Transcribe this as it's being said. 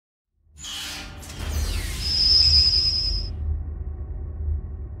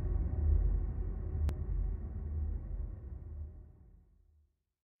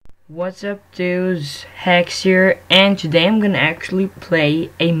What's up dudes, Hex here, and today I'm gonna actually play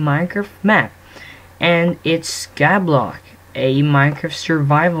a Minecraft map, and it's SKYBLOCK, a Minecraft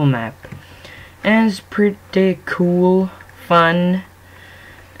survival map, and it's pretty cool, fun.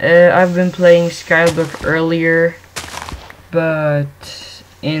 I've been playing SKYBLOCK earlier, but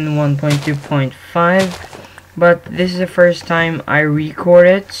in 1.2.5, but this is the first time I record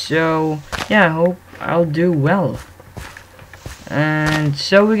it, so yeah, I hope I'll do well. And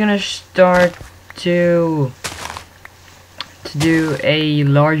so we're gonna start to do a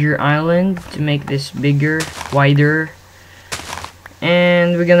larger island to make this bigger, wider,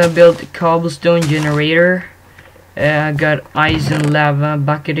 and we're gonna build a cobblestone generator. I got ice and lava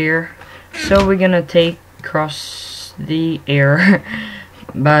bucket here, so we're gonna take across the air,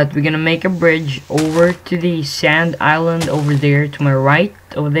 but we're gonna make a bridge over to the sand island over there to my right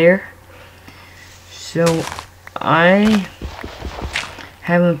over there. So I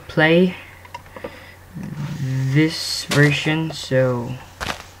haven't played this version, so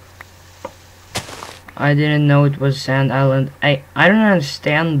I didn't know it was sand island. I don't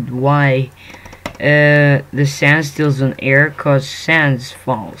understand why the sand still's on air, cause sand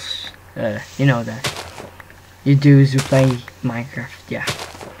falls. You know that. You dudes who play Minecraft, yeah.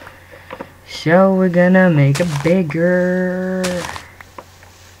 So we're gonna make it bigger,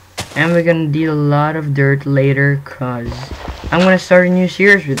 and we're gonna need a lot of dirt later, cause I'm gonna start a new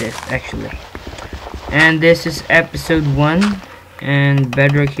series with this actually. And this is episode 1, and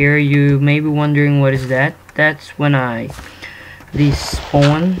bedrock here. You may be wondering what is that. That's when the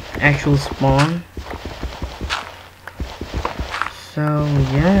spawn, actual spawn. So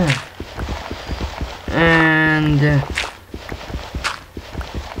yeah. And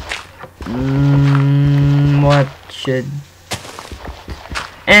what should,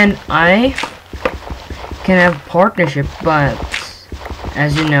 and I can have partnership, but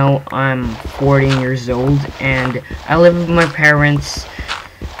as you know, I'm 14 years old and I live with my parents,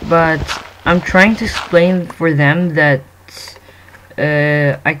 but I'm trying to explain for them that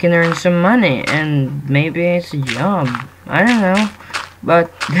I can earn some money and maybe it's a job. I don't know,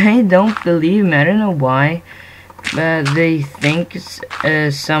 but they don't believe me. I don't know why, but they think it's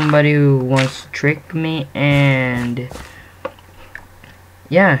somebody who wants to trick me, and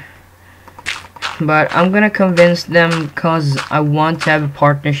yeah. But I'm gonna convince them, cause I want to have a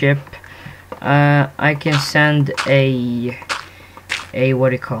partnership. I can send a what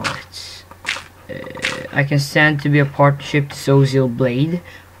do you call it? I can send to be a partnership to Social Blade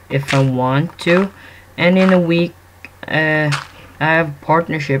if I want to, and in a week I have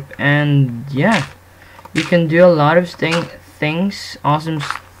partnership, and yeah, you can do a lot of things, awesome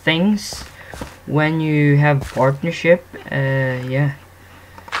things when you have partnership. Yeah.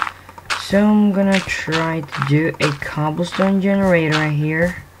 So I'm gonna try to do a cobblestone generator right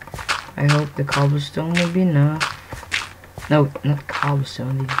here. I hope the cobblestone will be enough. No, not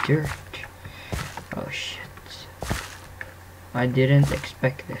cobblestone, the dirt. Oh shit. I didn't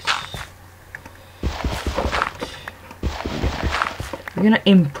expect this. But we're gonna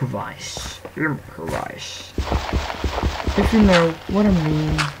improvise. Improvise. If you know what I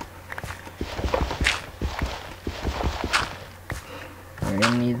mean. I'm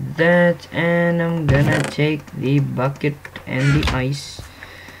gonna need that, and I'm gonna take the bucket and the ice.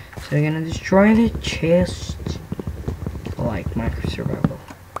 So I'm gonna destroy the chest like Minecraft survival,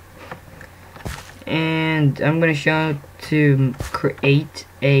 and I'm gonna show how to create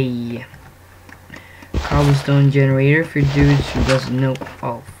a cobblestone generator for dudes who doesn't know.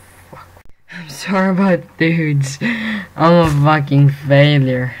 Oh fuck, I'm sorry about dudes. I'm a fucking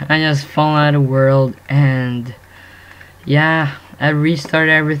failure. I just fall out of the world, and yeah, I restart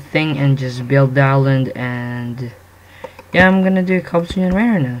everything and just build the island, and yeah, I'm gonna do a cobblestone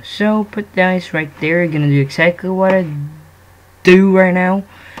generator now. So put the ice right there. You're gonna do exactly what I do right now.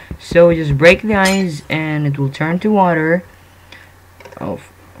 So just break the ice and it will turn to water. Oh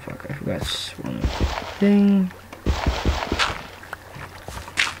fuck, I forgot one thing.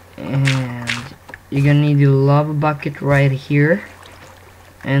 And you're gonna need the lava bucket right here,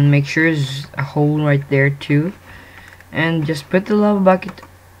 and make sure there's a hole right there too. And just put the lava bucket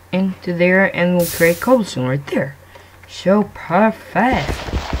into there, and we'll create cobblestone right there. So perfect.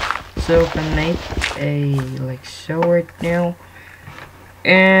 So I can make a like so right now,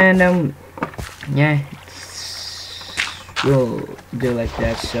 and yeah, we'll do like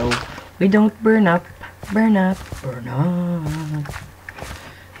that so we don't burn up.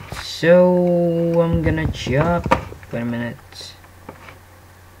 So I'm gonna chop. Wait a minute.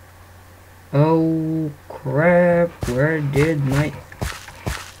 Oh crap, where did my...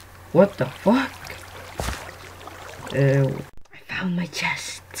 What the fuck? I found my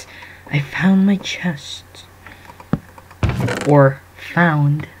chest. I found my chest. Or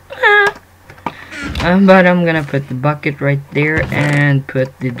found. But I'm gonna put the bucket right there and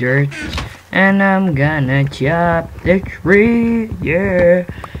put the dirt. And I'm gonna chop the tree, yeah.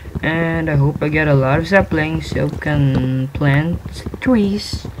 And I hope I get a lot of saplings so I can plant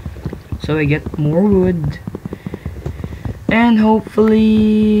trees. So I get more wood. And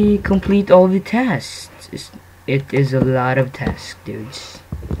hopefully complete all the tasks. It is a lot of tasks, dudes.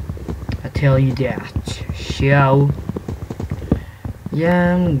 I tell you that. So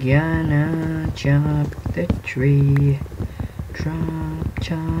yeah, I'm gonna chop the tree. Chop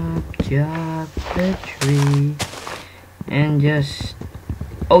the tree. And just...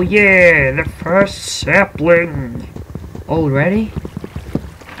 oh yeah, the first sapling. Already?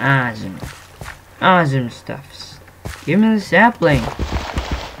 Awesome. Awesome stuffs. Give me the sapling.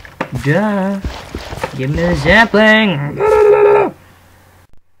 Duh. Give me the sapling.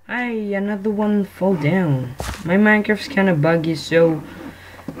 Hey, another one fell down. My Minecraft's kinda buggy, so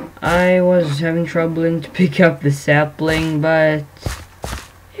I was having trouble to pick up the sapling, but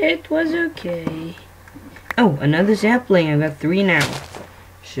it was okay. Oh, another sapling. I got 3 now.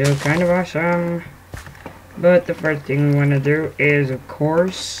 So kind of awesome. But the first thing we want to do is, of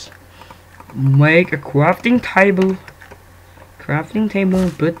course, make a crafting table.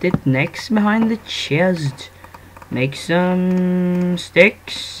 And put it next behind the chest. Make some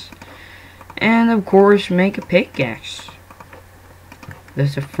sticks. And of course, make a pickaxe.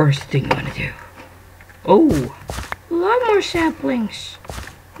 That's the first thing I'm gonna do. Oh, a lot more saplings.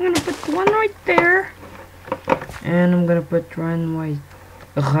 I'm gonna put one right there. And I'm gonna put one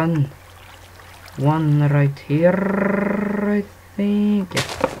right here, I think. Yeah.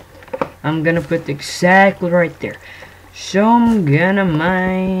 I'm gonna put exactly right there. So I'm gonna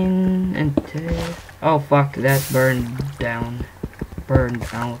mine and oh fuck, that burned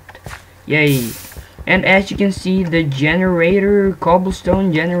out. Yay. And as you can see, the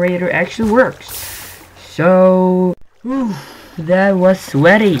cobblestone generator actually works. So whew, that was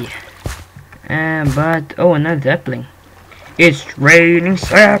sweaty. But oh, another sapling. It's raining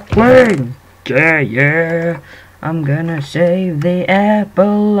sapling. Yeah. I'm gonna save the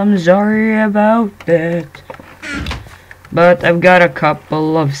apple. I'm sorry about that. But I've got a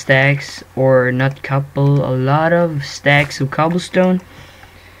couple of stacks, or not couple, a lot of stacks of cobblestone.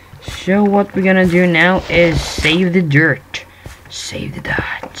 So what we're gonna do now is save the dirt. Save the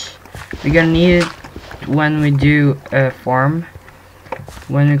dirt. We're gonna need it when we do a farm.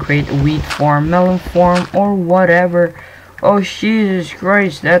 When we create a wheat farm, melon farm, or whatever. Oh Jesus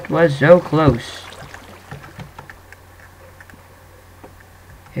Christ, that was so close.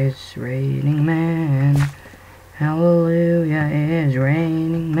 It's raining man. Hallelujah, it's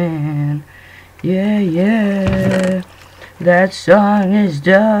raining man. Yeah. That song is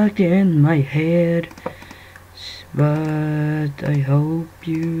stuck in my head. But I hope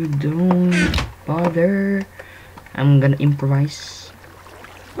you don't bother. I'm gonna improvise.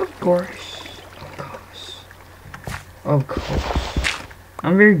 Of course.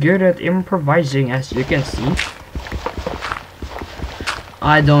 I'm very good at improvising, as you can see.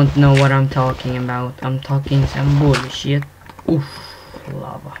 I don't know what I'm talking about. I'm talking some bullshit. Oof.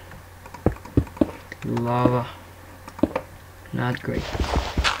 Lava. Not great.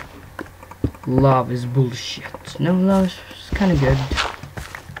 Lava is bullshit. No, lava is kind of good.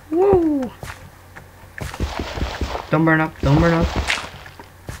 Woo! Don't burn up.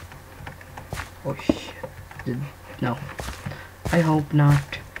 Oh shit. No. I hope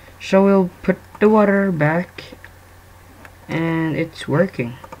not. So we'll put the water back. And it's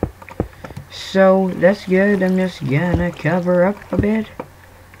working. So that's good. I'm just gonna cover up a bit.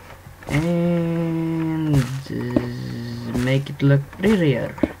 And make it look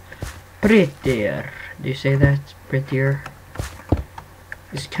prettier. Do you say that? Prettier?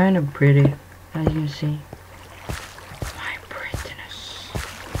 It's kind of pretty, as you can see. My prettiness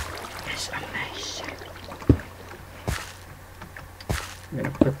is amazing. I'm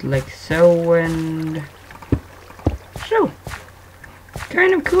gonna put like so and so.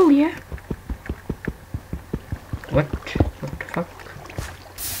 Kind of cool, yeah? What the fuck?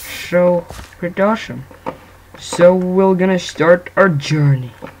 So pretty awesome. So we're gonna start our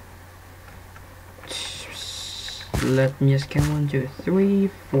journey. Let me just count 1, 2, 3,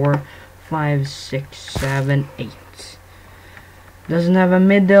 4, 5, 6, 7, 8. Doesn't have a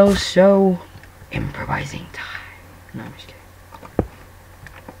middle, so improvising time. No, I'm just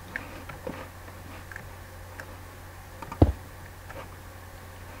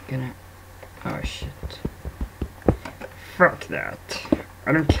kidding. Oh shit. Fuck that.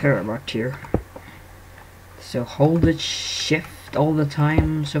 I don't care about here. So hold it shift waste all the time.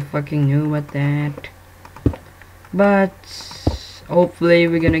 I'm so fucking new at that. But hopefully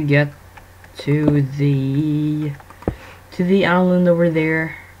we're gonna get to the island over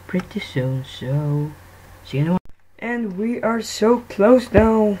there pretty soon. So see you in a while. And we are so close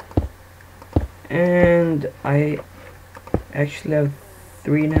now. And I actually have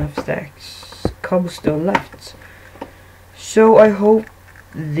 3.5 stacks cobblestone left. So I hope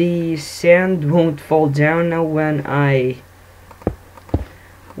the sand won't fall down now when I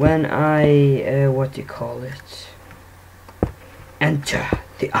what do you call it, enter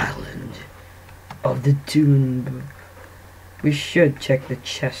the island of the dune. We should check the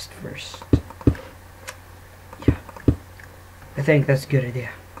chest first. Yeah, I think that's a good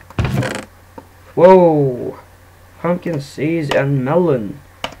idea. Whoa, pumpkin seeds and melon,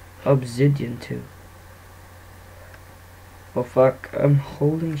 obsidian too. Oh fuck, I'm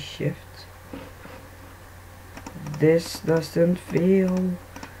holding shift. This doesn't feel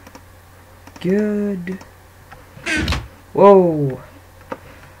good. Whoa.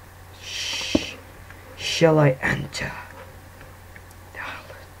 Shall I enter the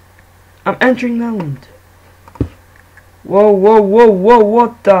island? I'm entering the island. Whoa, whoa, whoa, whoa,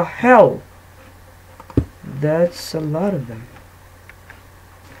 what the hell? That's a lot of them.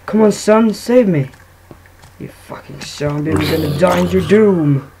 Come on, son, save me. You fucking zombie, you're gonna die in your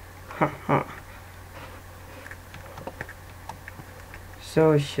doom. Haha.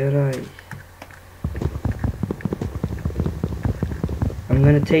 So should I? I'm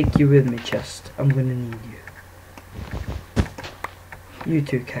gonna take you with me, chest. I'm gonna need you. You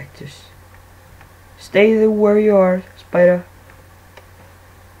too, cactus. Stay there where you are, spider.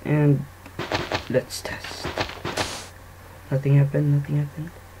 And let's test. Nothing happened, nothing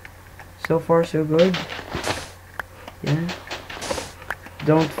happened. So far so good. Yeah.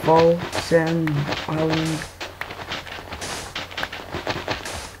 Don't fall, sand island.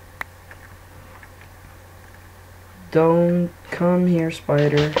 Don't come here,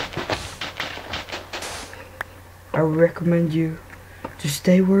 spider. I recommend you to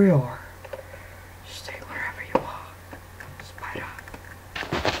stay where you are. Stay wherever you are, spider.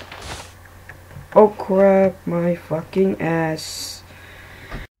 Oh crap, my fucking ass.